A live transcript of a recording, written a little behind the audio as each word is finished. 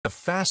have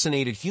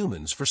fascinated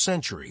humans for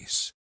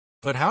centuries.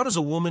 But how does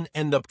a woman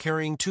end up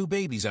carrying two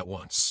babies at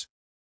once?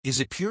 Is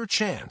it pure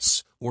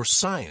chance or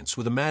science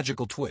with a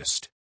magical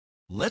twist?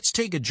 Let's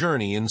take a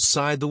journey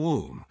inside the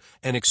womb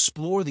and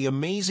explore the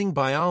amazing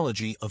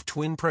biology of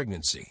twin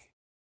pregnancy.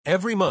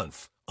 Every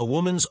month, a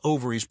woman's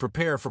ovaries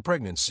prepare for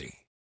pregnancy.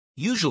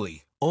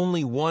 Usually,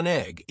 only one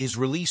egg is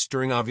released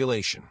during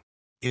ovulation.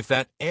 If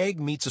that egg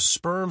meets a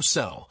sperm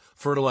cell,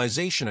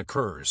 fertilization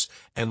occurs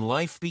and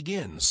life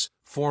begins,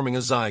 forming a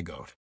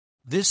zygote.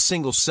 This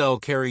single cell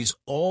carries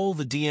all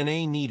the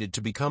DNA needed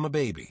to become a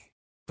baby.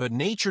 But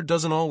nature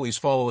doesn't always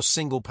follow a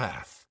single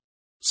path.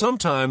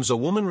 Sometimes a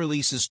woman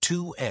releases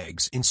two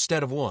eggs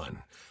instead of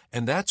one,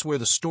 and that's where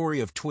the story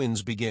of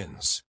twins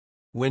begins.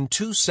 When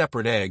two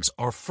separate eggs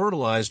are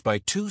fertilized by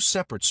two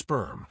separate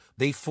sperm,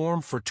 they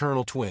form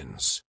fraternal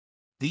twins.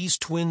 These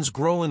twins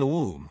grow in the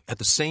womb at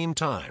the same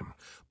time,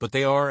 but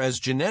they are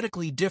as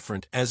genetically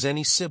different as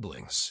any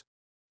siblings.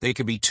 They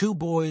could be two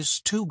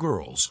boys, two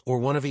girls, or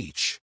one of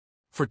each.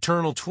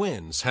 Fraternal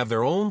twins have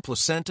their own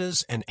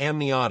placentas and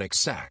amniotic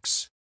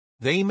sacs.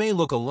 They may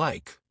look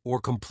alike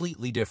or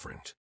completely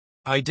different.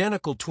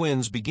 Identical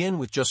twins begin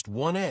with just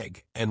one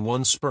egg and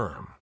one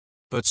sperm.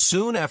 But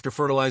soon after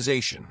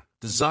fertilization,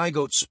 the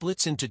zygote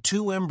splits into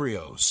two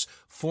embryos,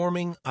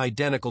 forming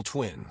identical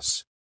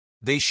twins.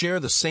 They share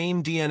the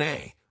same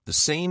DNA, the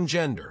same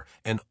gender,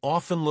 and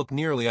often look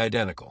nearly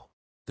identical.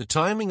 The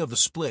timing of the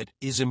split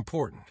is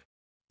important.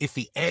 If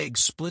the egg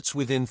splits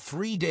within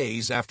 3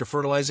 days after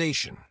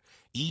fertilization,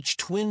 each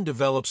twin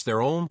develops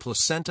their own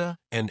placenta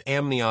and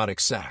amniotic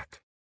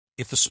sac.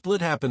 If the split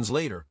happens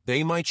later,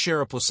 they might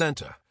share a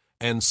placenta,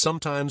 and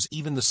sometimes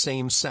even the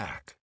same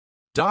sac.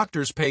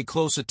 Doctors pay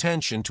close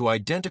attention to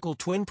identical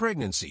twin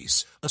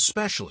pregnancies,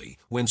 especially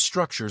when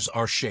structures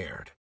are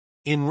shared.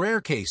 In rare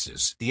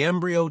cases, the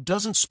embryo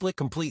doesn't split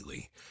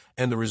completely,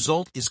 and the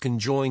result is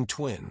conjoined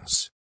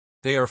twins.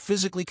 They are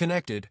physically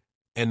connected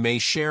and may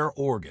share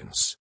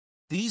organs.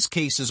 These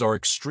cases are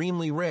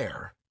extremely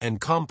rare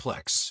and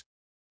complex.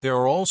 There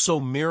are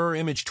also mirror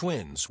image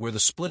twins where the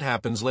split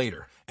happens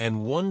later,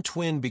 and one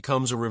twin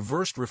becomes a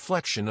reversed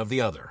reflection of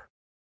the other.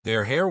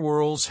 Their hair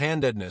whorls,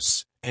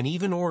 handedness, and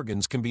even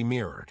organs can be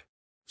mirrored.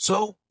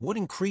 So, what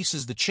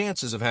increases the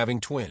chances of having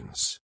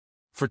twins?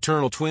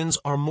 Fraternal twins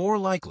are more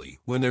likely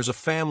when there's a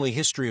family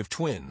history of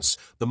twins,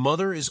 the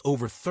mother is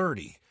over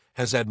 30,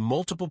 has had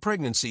multiple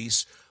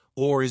pregnancies,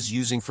 or is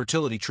using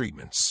fertility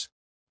treatments.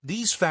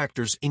 These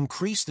factors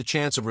increase the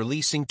chance of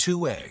releasing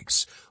two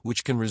eggs,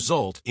 which can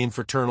result in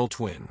fraternal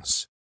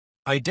twins.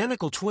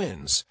 Identical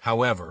twins,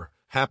 however,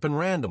 happen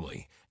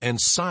randomly, and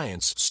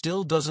science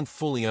still doesn't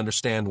fully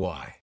understand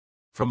why.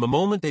 From the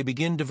moment they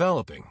begin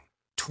developing,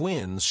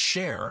 twins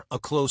share a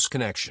close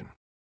connection.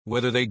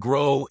 Whether they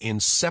grow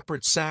in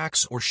separate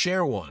sacs or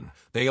share one,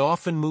 they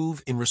often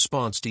move in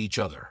response to each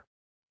other.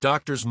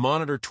 Doctors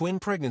monitor twin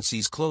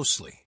pregnancies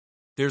closely.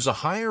 There's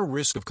a higher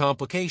risk of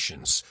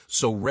complications,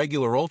 so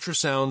regular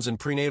ultrasounds and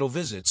prenatal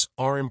visits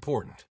are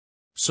important.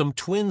 Some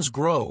twins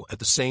grow at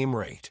the same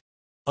rate.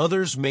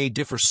 Others may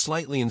differ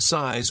slightly in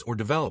size or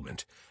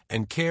development,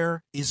 and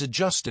care is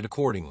adjusted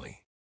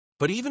accordingly.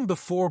 But even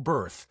before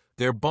birth,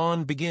 their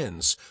bond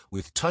begins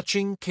with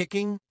touching,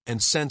 kicking,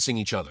 and sensing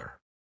each other.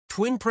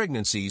 Twin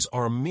pregnancies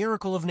are a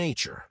miracle of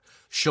nature,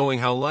 showing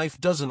how life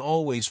doesn't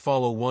always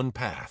follow one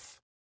path.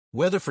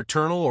 Whether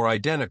fraternal or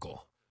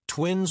identical,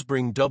 twins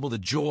bring double the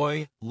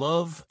joy,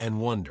 love, and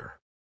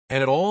wonder.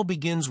 And it all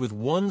begins with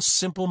one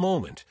simple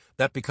moment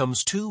that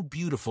becomes two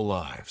beautiful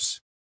lives.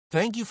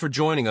 Thank you for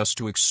joining us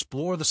to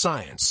explore the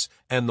science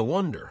and the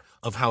wonder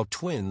of how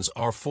twins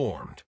are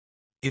formed.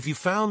 If you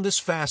found this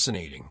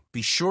fascinating,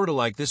 be sure to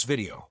like this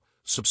video,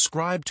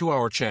 subscribe to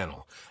our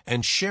channel,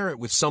 and share it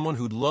with someone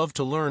who'd love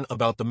to learn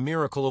about the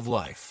miracle of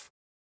life.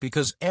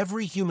 Because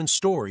every human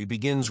story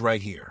begins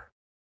right here.